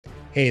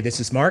Hey, this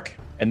is Mark.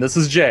 And this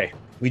is Jay.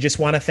 We just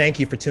want to thank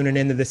you for tuning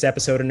into this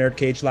episode of Nerd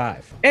Cage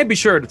Live. And be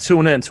sure to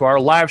tune in to our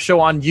live show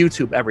on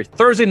YouTube every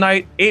Thursday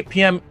night, 8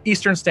 p.m.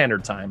 Eastern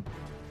Standard Time.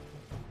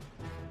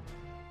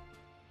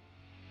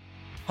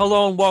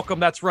 Hello and welcome.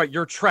 That's right,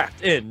 you're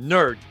trapped in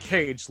Nerd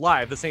Cage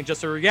Live. This ain't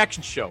just a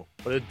reaction show,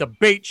 but a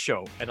debate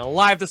show and a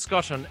live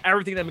discussion on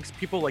everything that makes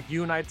people like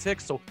you and I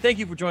tick. So thank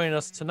you for joining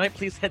us tonight.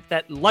 Please hit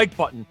that like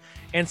button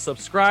and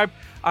subscribe.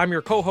 I'm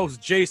your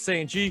co-host, Jay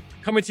St. G,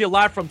 coming to you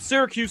live from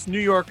Syracuse, New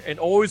York, and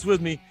always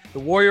with me, the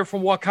warrior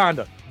from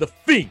Wakanda, the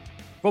Fiend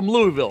from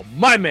Louisville,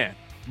 my man,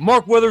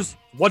 Mark Withers.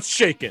 What's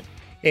shaking?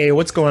 Hey,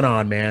 what's going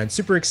on, man?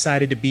 Super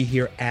excited to be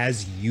here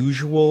as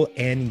usual.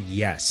 And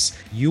yes,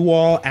 you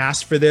all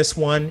asked for this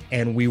one,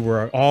 and we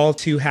were all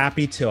too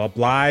happy to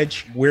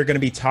oblige. We're going to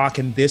be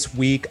talking this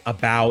week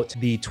about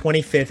the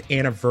 25th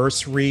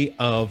anniversary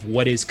of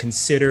what is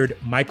considered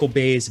Michael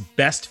Bay's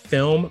best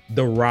film,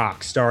 The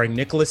Rock, starring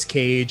Nicolas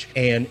Cage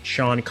and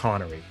Sean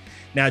Connery.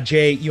 Now,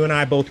 Jay, you and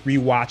I both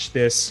rewatched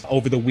this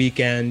over the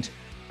weekend.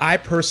 I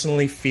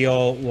personally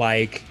feel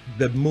like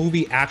the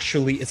movie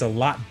actually is a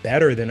lot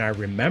better than I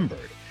remembered.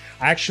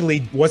 I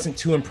actually wasn't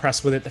too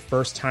impressed with it the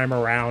first time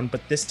around,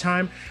 but this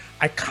time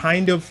I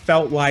kind of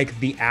felt like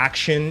the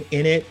action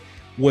in it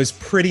was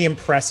pretty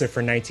impressive for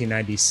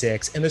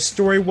 1996, and the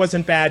story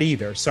wasn't bad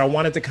either. So I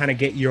wanted to kind of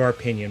get your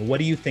opinion. What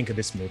do you think of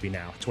this movie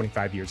now,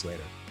 25 years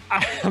later?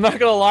 I'm not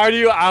gonna lie to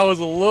you, I was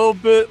a little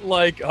bit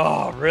like,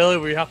 oh, really?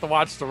 We have to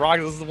watch The Rock?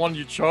 This is the one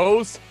you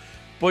chose?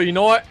 But you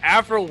know what?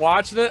 After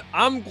watching it,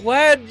 I'm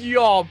glad you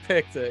all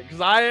picked it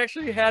because I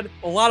actually had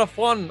a lot of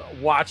fun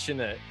watching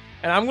it.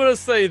 And I'm going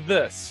to say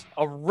this,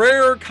 a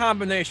rare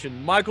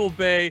combination, Michael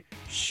Bay,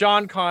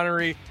 Sean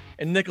Connery,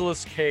 and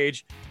Nicolas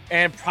Cage,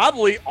 and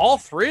probably all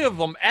three of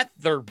them at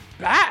their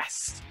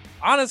best,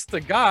 honest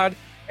to God.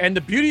 And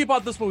the beauty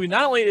about this movie,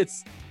 not only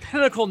it's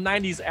pinnacle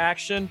 90s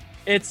action,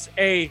 it's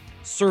a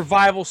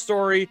survival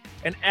story,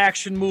 an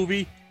action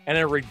movie, and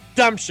a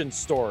redemption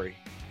story.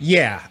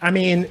 Yeah, I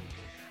mean,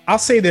 I'll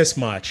say this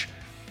much.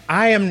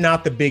 I am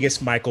not the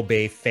biggest Michael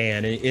Bay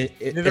fan.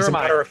 As a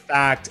matter of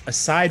fact,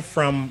 aside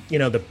from,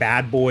 the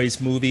Bad Boys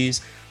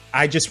movies,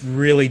 I just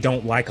really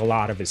don't like a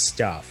lot of his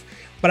stuff.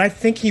 But I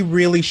think he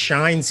really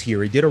shines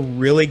here. He did a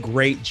really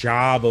great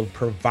job of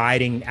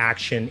providing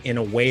action in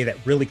a way that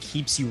really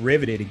keeps you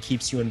riveted and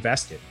keeps you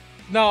invested.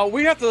 Now,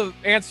 we have to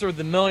answer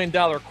the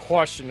million-dollar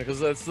question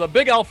because it's the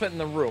big elephant in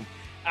the room.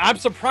 I'm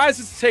surprised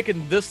it's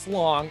taken this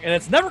long, and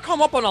it's never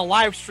come up on a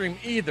live stream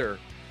either.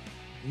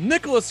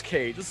 Nicolas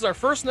Cage. This is our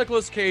first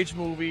Nicolas Cage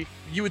movie.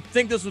 You would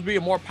think this would be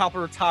a more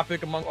popular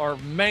topic among our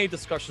many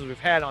discussions we've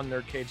had on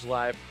Nerd Cage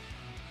Live.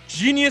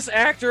 Genius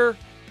actor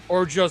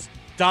or just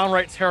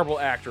downright terrible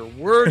actor?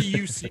 Where do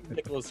you see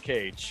Nicolas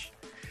Cage?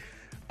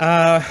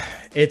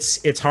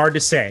 It's hard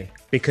to say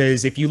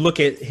because if you look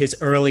at his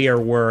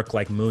earlier work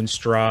like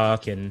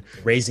Moonstruck and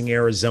Raising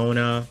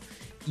Arizona,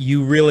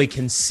 you really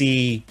can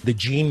see the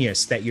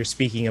genius that you're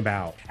speaking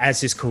about.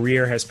 As his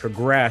career has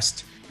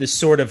progressed, the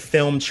sort of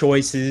film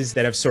choices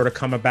that have sort of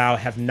come about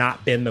have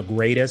not been the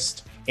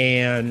greatest.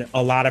 And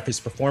a lot of his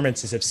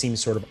performances have seemed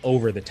sort of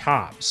over the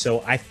top.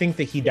 So I think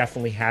that he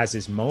definitely has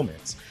his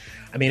moments.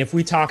 I mean, if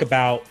we talk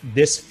about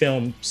this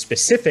film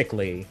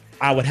specifically,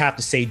 I would have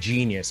to say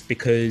genius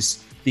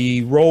because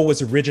the role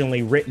was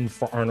originally written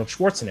for Arnold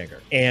Schwarzenegger.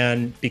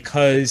 And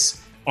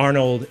because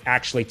Arnold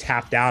actually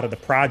tapped out of the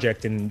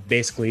project and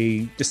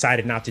basically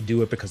decided not to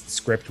do it because the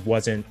script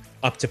wasn't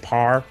up to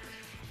par,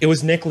 it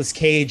was Nicolas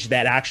Cage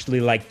that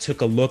actually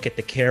took a look at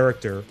the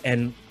character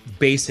and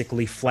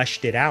basically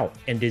fleshed it out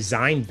and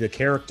designed the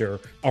character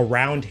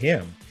around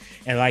him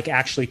and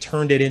actually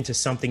turned it into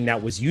something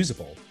that was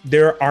usable.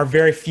 There are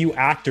very few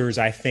actors,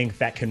 I think,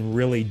 that can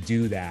really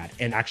do that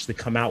and actually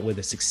come out with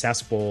a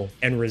successful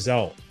end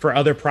result. For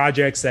other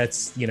projects,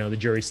 that's, the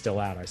jury's still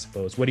out, I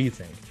suppose. What do you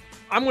think?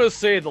 I'm going to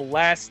say the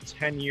last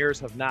 10 years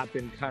have not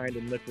been kind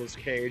to Nicolas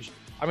Cage.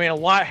 I mean, a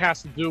lot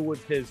has to do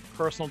with his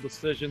personal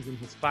decisions and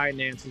his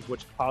finances,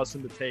 which caused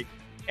him to take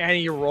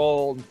any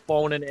role and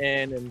phone it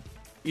in. And,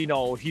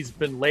 he's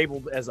been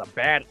labeled as a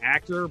bad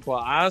actor.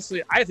 But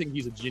honestly, I think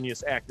he's a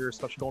genius actor,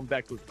 especially going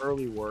back to his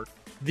early work.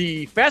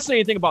 The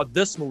fascinating thing about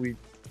this movie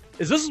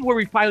is this is where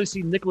we finally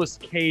see Nicolas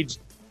Cage,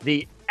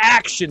 the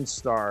action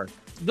star.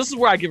 This is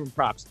where I give him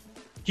props.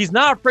 He's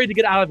not afraid to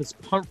get out of his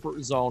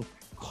comfort zone.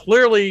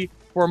 Clearly,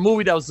 for a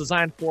movie that was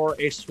designed for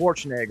a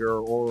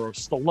Schwarzenegger or a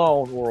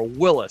Stallone or a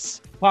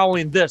Willis.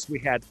 Following this, we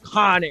had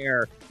Con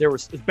Air. There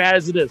was As Bad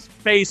as It Is,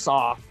 Face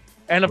Off,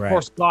 and of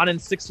course, Gone in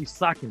 60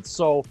 Seconds.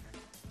 So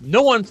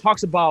no one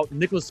talks about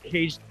Nicolas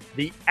Cage,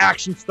 the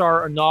action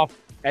star, enough.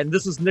 And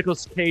this is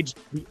Nicolas Cage,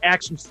 the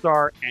action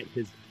star at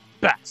his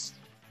best.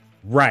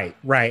 Right.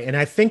 And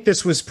I think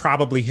this was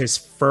probably his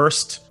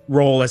first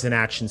role as an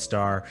action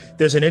star.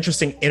 There's an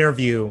interesting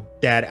interview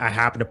that I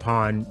happened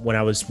upon when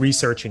I was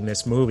researching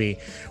this movie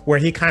where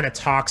he kind of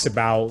talks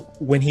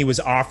about when he was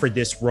offered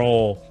this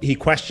role, he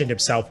questioned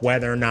himself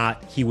whether or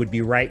not he would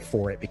be right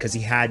for it because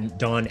he hadn't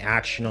done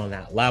action on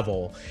that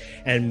level.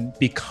 And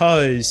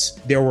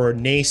because there were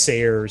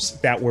naysayers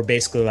that were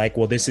basically like,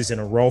 well, this isn't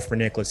a role for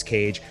Nicolas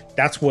Cage,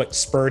 that's what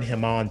spurred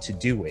him on to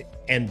do it.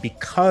 And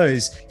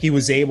because he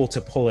was able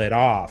to pull it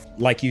off,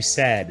 like you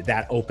said,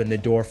 that opened the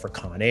door for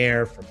Con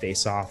Air, for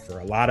Face Off, for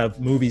a lot of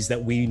movies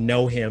that we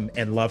know him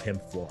and love him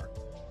for.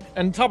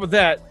 And on top of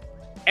that,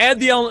 add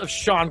the element of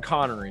Sean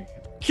Connery.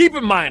 Keep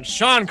in mind,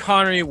 Sean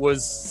Connery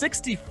was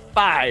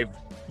 65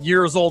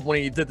 years old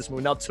when he did this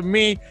movie. Now, to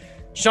me,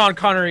 Sean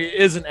Connery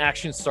is an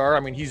action star. I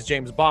mean, he's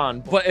James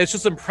Bond, but it's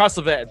just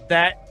impressive that at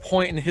that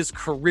point in his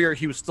career,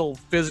 he was still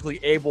physically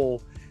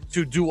able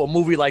to do a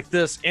movie like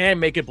this and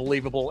make it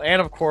believable. And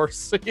of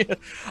course,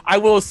 I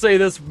will say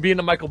this, being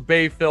a Michael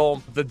Bay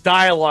film, the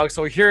dialogue,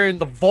 so hearing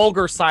the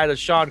vulgar side of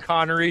Sean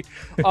Connery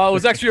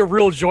was actually a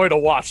real joy to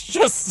watch,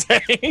 just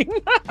saying.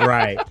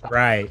 Right.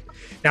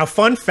 Now,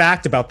 fun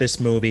fact about this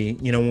movie,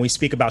 when we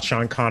speak about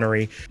Sean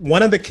Connery,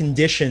 one of the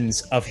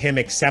conditions of him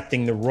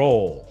accepting the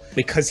role,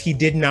 because he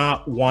did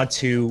not want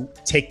to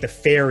take the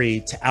ferry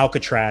to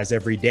Alcatraz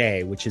every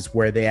day, which is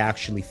where they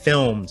actually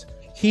filmed,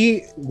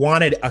 he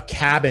wanted a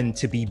cabin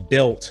to be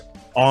built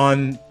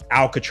on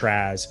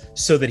Alcatraz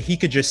so that he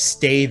could just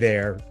stay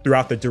there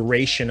throughout the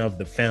duration of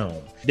the film.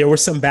 There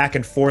was some back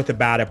and forth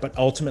about it, but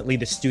ultimately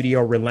the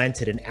studio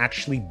relented and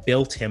actually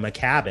built him a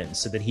cabin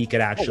so that he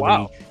could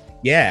actually,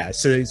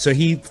 so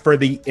he, for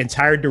the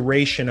entire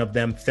duration of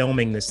them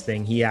filming this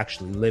thing, he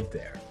actually lived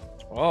there.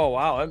 Oh,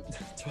 wow.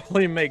 That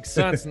totally makes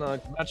sense now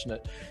that you mention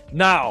it.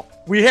 Now,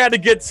 we had to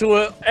get to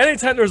it.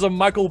 Anytime there's a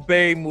Michael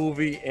Bay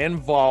movie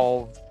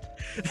involved,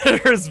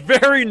 there's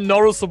very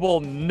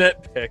noticeable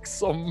nitpicks.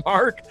 So,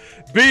 Mark,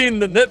 being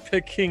the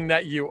nitpick king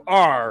that you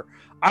are,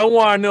 I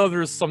want to know if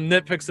there's some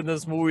nitpicks in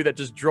this movie that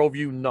just drove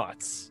you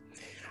nuts.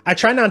 I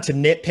try not to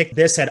nitpick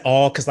this at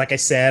all because, like I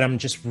said, I'm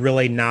just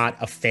really not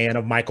a fan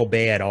of Michael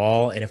Bay at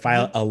all. And if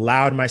I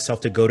allowed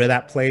myself to go to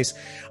that place,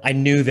 I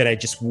knew that I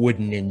just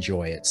wouldn't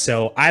enjoy it.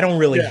 So I don't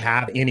really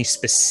have any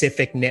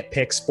specific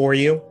nitpicks for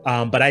you,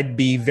 but I'd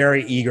be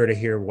very eager to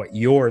hear what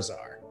yours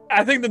are.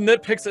 I think the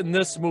nitpicks in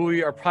this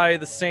movie are probably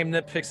the same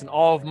nitpicks in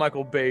all of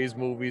Michael Bay's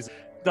movies.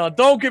 Now,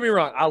 don't get me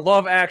wrong. I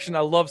love action.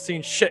 I love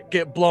seeing shit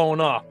get blown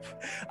up.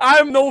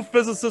 I'm no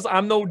physicist.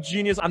 I'm no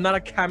genius. I'm not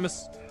a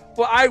chemist.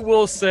 But I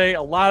will say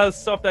a lot of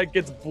stuff that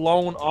gets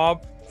blown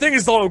up,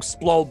 things don't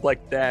explode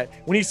like that.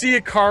 When you see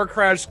a car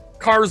crash,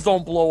 cars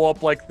don't blow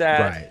up like that.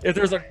 Right. If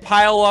there's a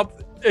pile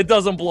up, it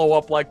doesn't blow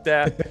up like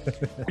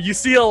that. You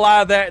see a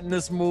lot of that in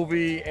this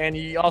movie, and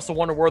you also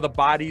wonder where the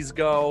bodies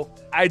go.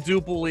 I do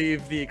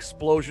believe the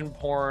explosion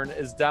porn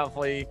is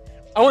definitely,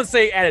 I wouldn't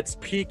say at its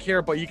peak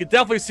here, but you could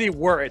definitely see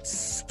where it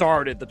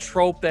started, the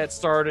trope that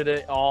started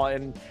it all.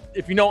 And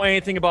if you know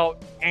anything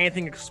about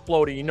anything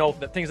exploding, you know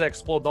that things that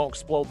explode don't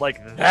explode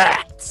like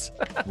that.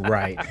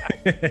 Right.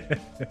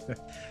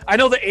 I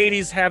know the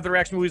 80s have their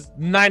action movies,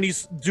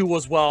 90s do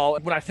as well.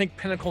 When I think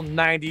pinnacle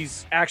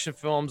 90s action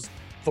films,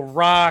 The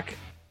Rock,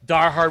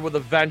 Die Hard with a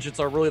Vengeance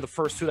are really the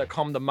first two that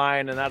come to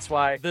mind, and that's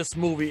why this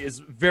movie is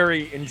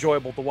very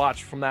enjoyable to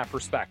watch from that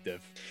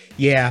perspective.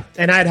 Yeah,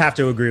 and I'd have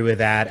to agree with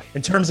that.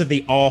 In terms of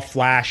the all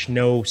flash,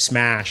 no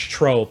smash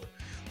trope,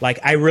 like,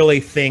 I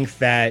really think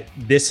that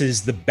this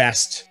is the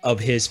best of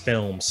his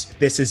films.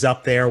 This is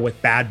up there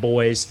with Bad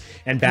Boys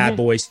and Bad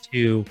Boys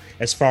 2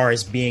 as far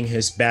as being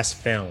his best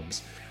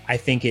films. I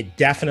think it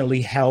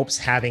definitely helps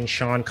having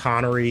Sean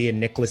Connery and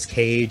Nicolas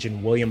Cage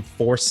and William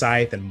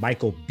Forsythe and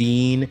Michael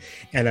Biehn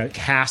and a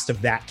cast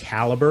of that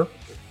caliber.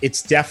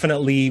 It's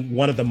definitely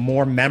one of the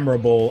more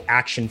memorable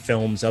action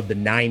films of the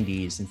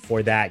 90s. And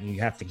for that, you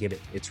have to give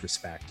it its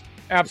respect.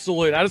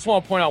 Absolutely. I just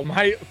want to point out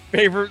my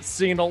favorite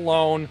scene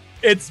alone.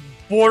 It's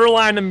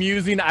borderline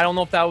amusing. I don't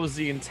know if that was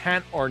the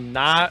intent or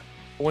not.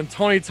 When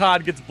Tony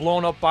Todd gets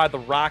blown up by the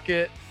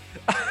rocket.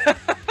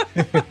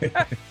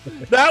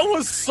 That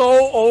was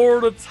so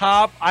over the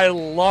top. I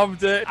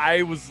loved it.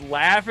 I was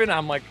laughing.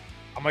 I'm like,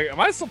 am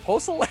I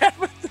supposed to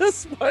laugh at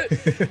this? But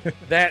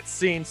that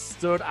scene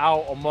stood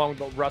out among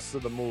the rest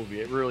of the movie.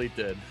 It really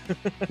did.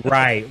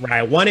 Right.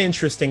 One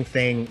interesting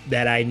thing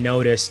that I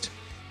noticed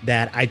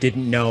that I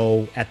didn't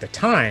know at the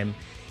time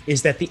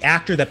is that the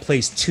actor that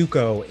plays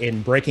Tuco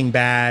in Breaking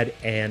Bad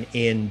and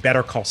in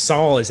Better Call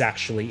Saul is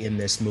actually in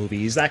this movie.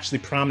 He's actually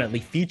prominently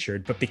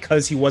featured, but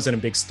because he wasn't a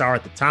big star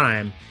at the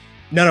time,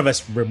 none of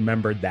us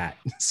remembered that.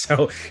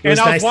 So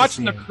I was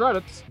watching the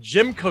credits.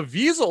 Jim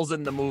Caviezel's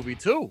in the movie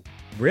too.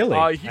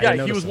 Really?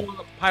 He was one of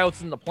the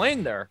pilots in the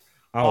plane there.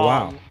 Oh,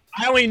 wow.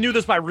 I only knew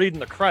this by reading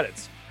the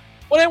credits.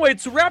 But anyway,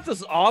 to wrap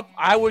this up,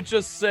 I would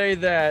just say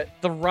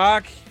that The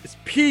Rock is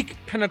peak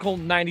pinnacle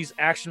 90s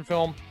action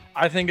film.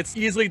 I think it's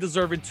easily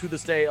deserving to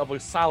this day of a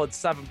solid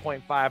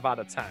 7.5 out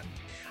of 10.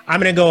 I'm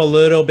going to go a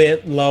little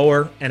bit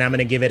lower, and I'm going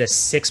to give it a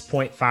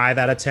 6.5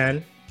 out of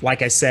 10.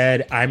 Like I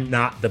said, I'm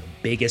not the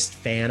biggest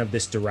fan of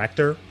this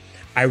director.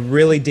 I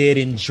really did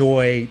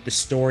enjoy the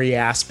story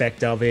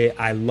aspect of it.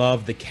 I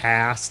love the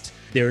cast.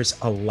 There's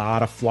a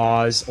lot of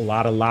flaws, a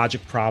lot of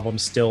logic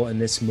problems still in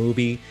this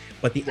movie,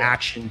 but the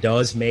action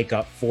does make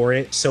up for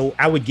it. So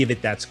I would give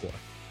it that score.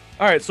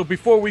 All right, so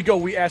before we go,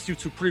 we ask you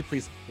to pretty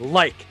please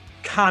like,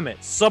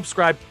 comment,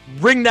 subscribe,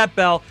 ring that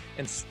bell,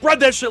 and spread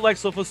that shit like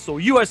Sofa So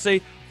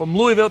USA, from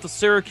Louisville to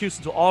Syracuse,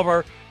 and to all of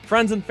our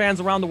friends and fans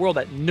around the world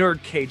at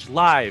Nerd Cage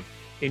Live.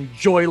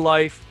 Enjoy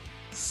life,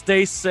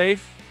 stay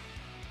safe,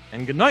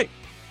 and good night.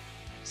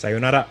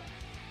 Sayonara.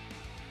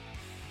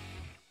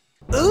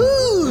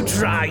 Ooh,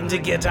 trying to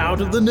get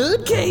out of the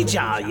nerd cage,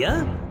 are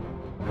ya?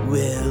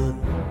 Well,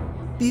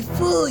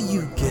 before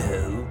you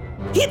go,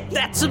 hit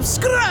that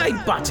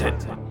subscribe button.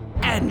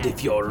 And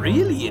if you're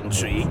really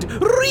intrigued,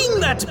 ring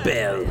that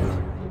bell.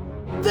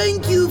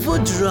 Thank you for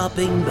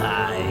dropping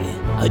by.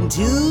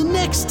 Until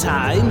next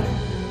time,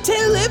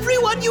 tell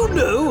everyone you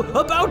know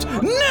about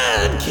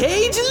Nerd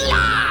Cage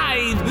Live!